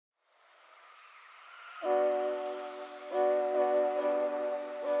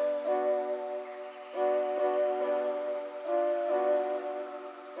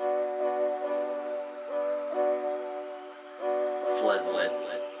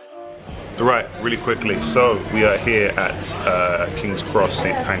Right, really quickly. So we are here at King's Cross,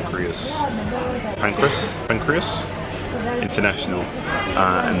 St. Pancras International,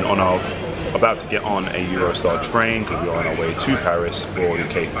 and about to get on a Eurostar train because we are on our way to Paris for the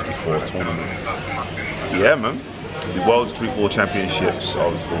K54 tournament. Yeah, man. The World Streetball Championships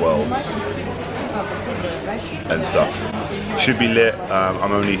of the world and stuff. Should be lit.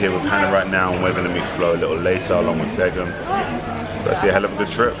 I'm only here with Hannah right now, and we're going to meet Flo a little later along with Begum. So that's be a hell of a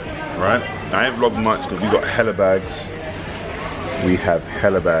good trip, right? I ain't vlogged much because we got hella bags. We have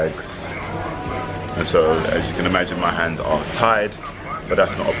hella bags. And so, as you can imagine, my hands are tied, but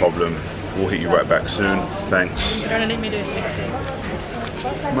that's not a problem. We'll hit you right back soon. Thanks. You're gonna need me to do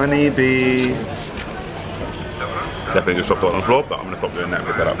 60. Money B. Definitely just dropped it on the floor, but I'm gonna stop doing that and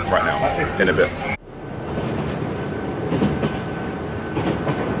pick that up right now, in a bit.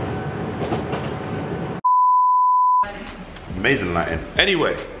 Amazing lighting.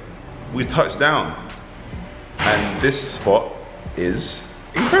 Anyway, we touched down, and this spot is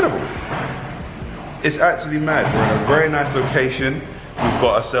incredible. It's actually mad. We're in a very nice location. We've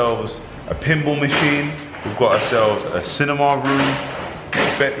got ourselves a pinball machine. We've got ourselves a cinema room.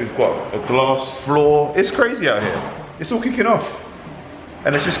 We've got a glass floor. It's crazy out here. It's all kicking off.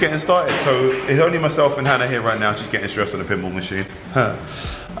 And it's just getting started. So it's only myself and Hannah here right now, just getting stressed on the pinball machine.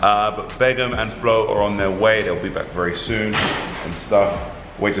 But Begum and Flo are on their way. They'll be back very soon and stuff.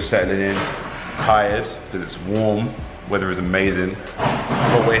 We're just settling in, tired because it's warm. Weather is amazing.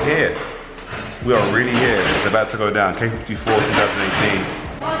 But we're here. We are really here. It's about to go down. K54 2018.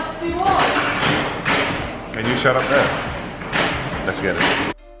 And you shut up there. Let's get it.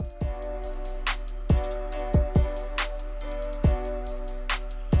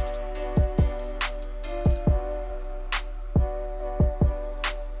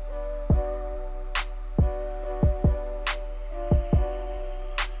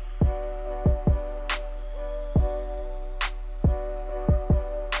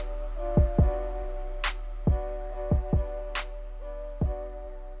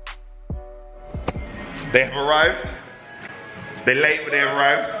 They have arrived. They're late, but they have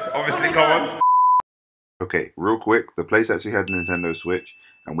arrived. Obviously, come on. Okay, real quick. The place actually had a Nintendo Switch,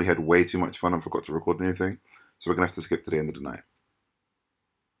 and we had way too much fun and forgot to record anything. So we're gonna have to skip to the end of the night.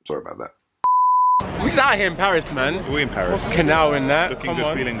 Sorry about that. We're just out here in Paris, man. We're in Paris. Canal and that. Looking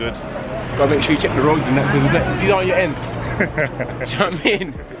good, feeling good. Gotta make sure you check the roads and that, because these aren't your ends. Do you know what I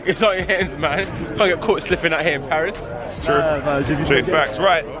mean? It's not your ends, man. Can't get caught slipping out here in Paris. It's true. True facts.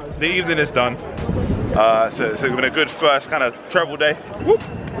 Right, the evening is done. So it's been a good first kind of travel day. Whoop.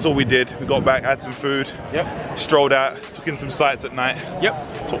 That's all we did. We got back, had some food. Yep. Strolled out, took in some sights at night. Yep.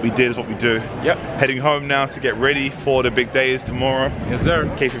 That's what we did, is what we do. Yep. Heading home now to get ready for the big days tomorrow. Yes, sir.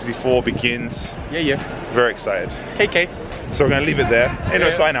 K54 begins. Yeah, yeah. Very excited. KK. So we're gonna leave it there. Ain't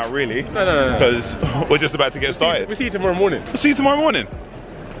no sign out really. No. Because we're just about to get started. We'll see you tomorrow morning. We'll see you tomorrow morning.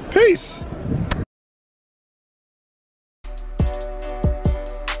 Peace.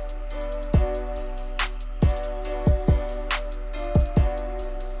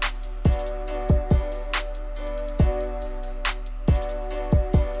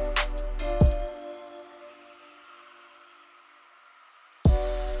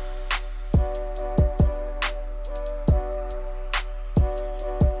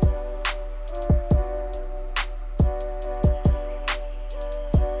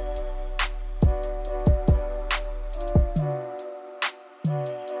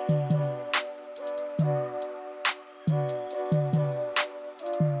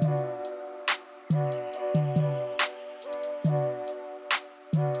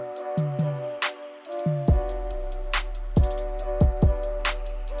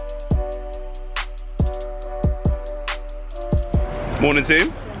 Morning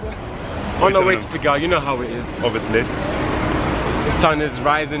team. On the way to Pigal, you know how it is. Obviously. Sun is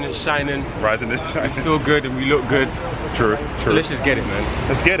rising and shining. Rising and shining. We feel good and we look good. True. So let's just get it, man.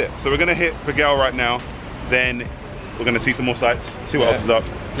 Let's get it. So we're gonna hit Pigal right now. Then we're gonna see some more sights, see what else is up.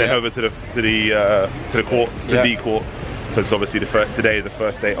 Then over to the court, the D court, because obviously today is the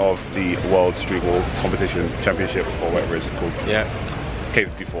first day of the World Streetball Competition Championship, or whatever it's called. Yeah.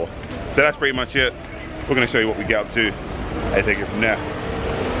 K54. So that's pretty much it. We're gonna show you what we get up to and take it from there.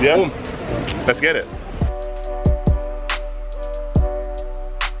 Yeah? Boom. Let's get it.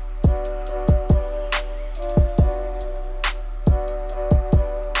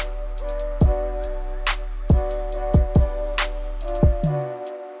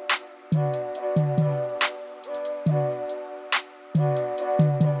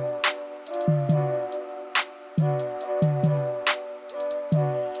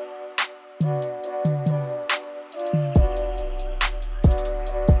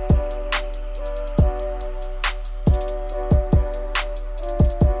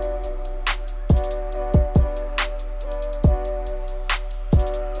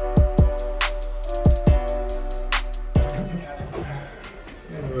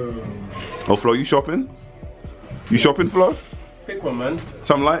 Oh, Flo, you shopping? You shopping, Flo? Pick one, man.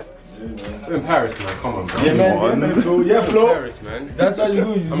 Something like? We're in Paris, man. Come on, bro. Yeah, man. Flo. Yeah, Flo. Paris, man. That's what you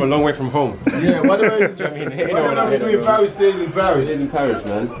do. I'm a long way from home. Yeah, whatever you do. I mean, Whatever you do in Paris, stays in Paris. Stays in Paris,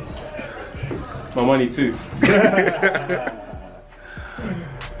 man. My money too.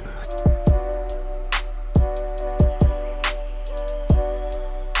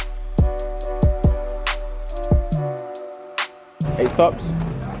 Eight stops.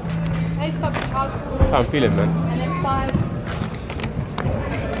 8 stops in Charleston. That's how I'm feeling, man. And then 5.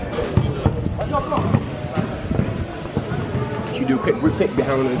 Should we do a quick repick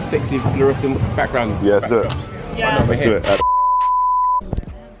behind the sexy fluorescent background? Yeah, let's do it. Yeah. Let's do it.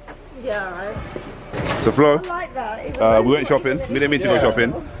 Yeah, right. So, Flo, I like that. we went shopping. We didn't mean to go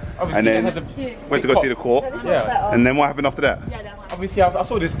shopping. Obviously, And then I had to went to go see the court. Yeah. And then what happened after that? Yeah, that one. Obviously, I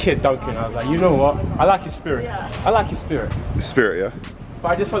saw this kid dunking. I was like, you know what? I like his spirit. Yeah. I like his spirit. The spirit, yeah?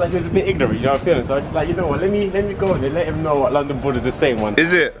 But I just felt like he was a bit ignorant, you know what I'm feeling? So I was just like, you know what? Let me go and let him know what London Borders is saying one.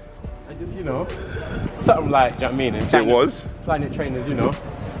 Is it? I just, you know, something like, do you know what I mean? And It was. Planet trainers, you know.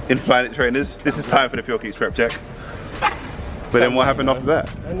 In Planet Trainers, this is time for the PureKicks prep check. But then what happened after that?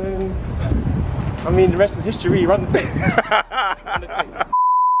 And then, I mean, the rest is history. Run the tape. Run the tape.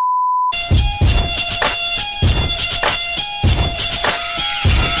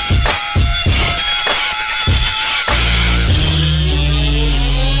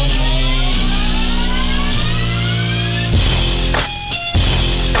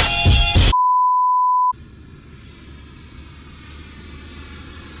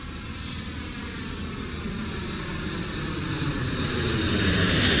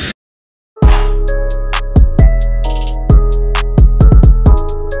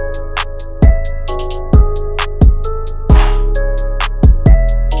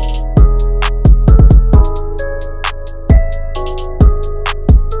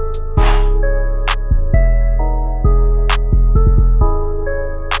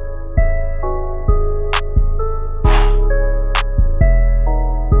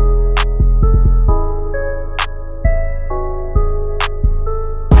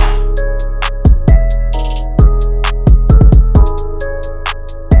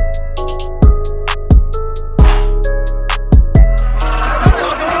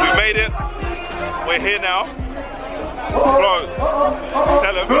 We're here now. Flo,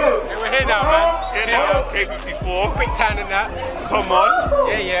 tell them. Hey, we're here now, man. Here now, K54. Quick tan and that. Come on.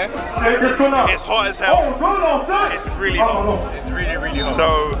 Yeah. It's hot as hell. It's really hot. It's really, really hot.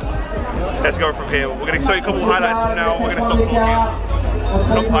 So, let's go from here. We're going to show you a couple highlights from now. We're going to stop talking. A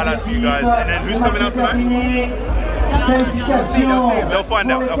couple highlights for you guys. And then who's coming out tonight? They'll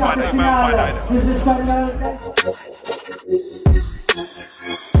find out. You might find out.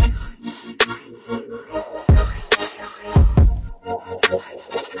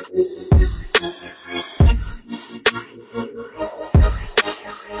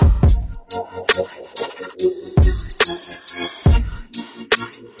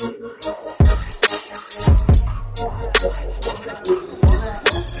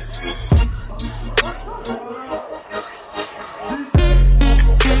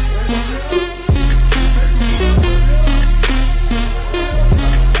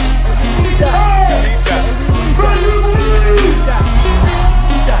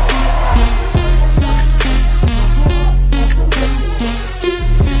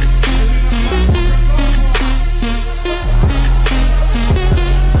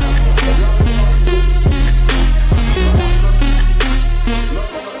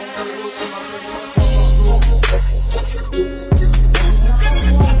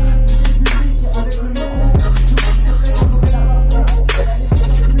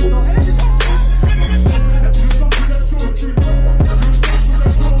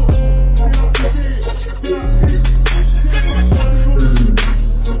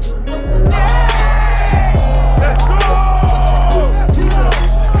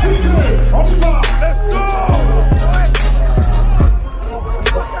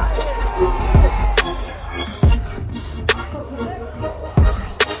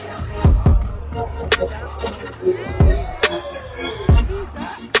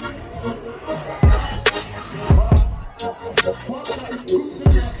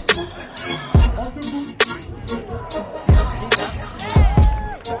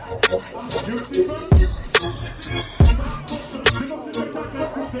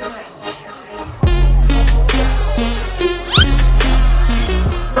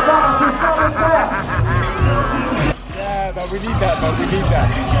 Yeah, but we need that,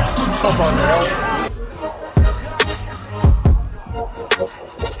 Come on, bro.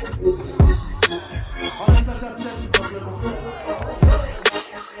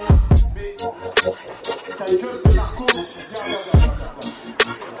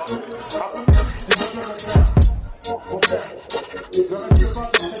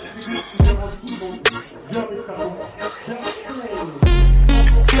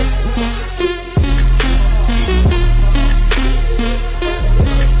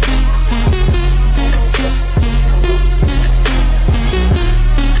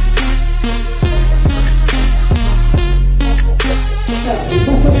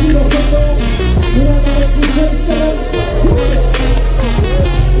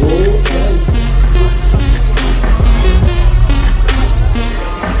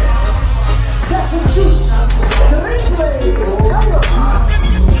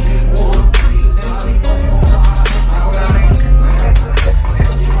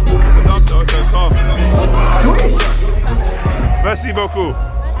 Merci beaucoup.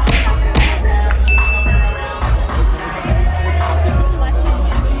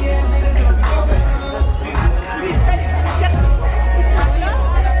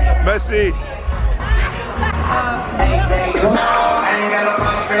 Merci.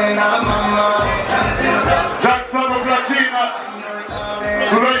 Jackson of Latina.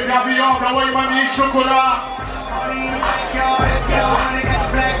 Soleil Gabillon, Hawaii Mani, chocolat.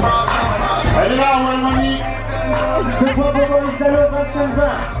 Elle est là, Hawaii Mani. De quoi Bobo Isalo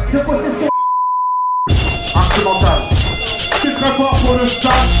 25-20 de possession. Instrumental. C'est très fort pour le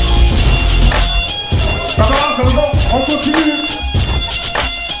stade. Ça va, on continue.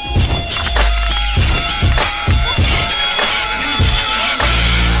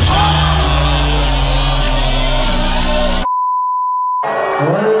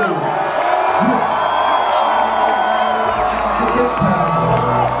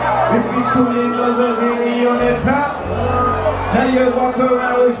 If each million was a million on that pop, now you walk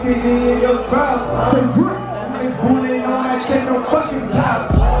around with 50 in your trousers. And pulling on that shit, no fucking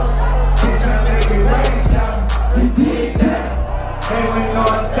pops. You tryna make it rain, stop. You did that. And when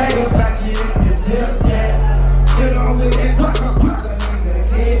you're thinking about you, you slip that. You don't get that pucker, nigga,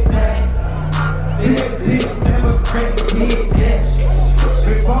 get back. Big, never break, get that.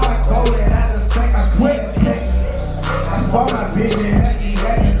 Before I go and I just think I quit that. I bought my bitch and she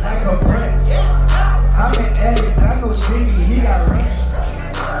acting like a brick. I'm an addict, I know Stevie, he got rings.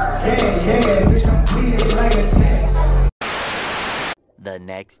 Yeah, bitch, I'm bleeding like a tank. The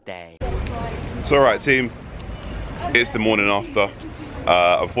next day. It's alright team, it's the morning after.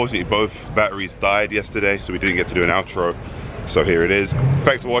 Unfortunately both batteries died yesterday, so we didn't get to do an outro. So here it is.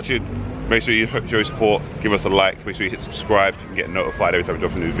 Thanks for watching. Make sure you show your support, give us a like, make sure you hit subscribe and get notified every time we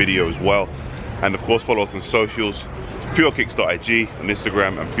drop a new video as well. And of course follow us on socials, PureKicks.ig on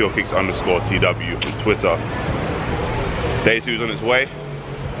Instagram and PureKicks_TW on Twitter. Day 2 is on its way.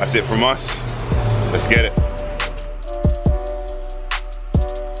 That's it from us. Let's get it.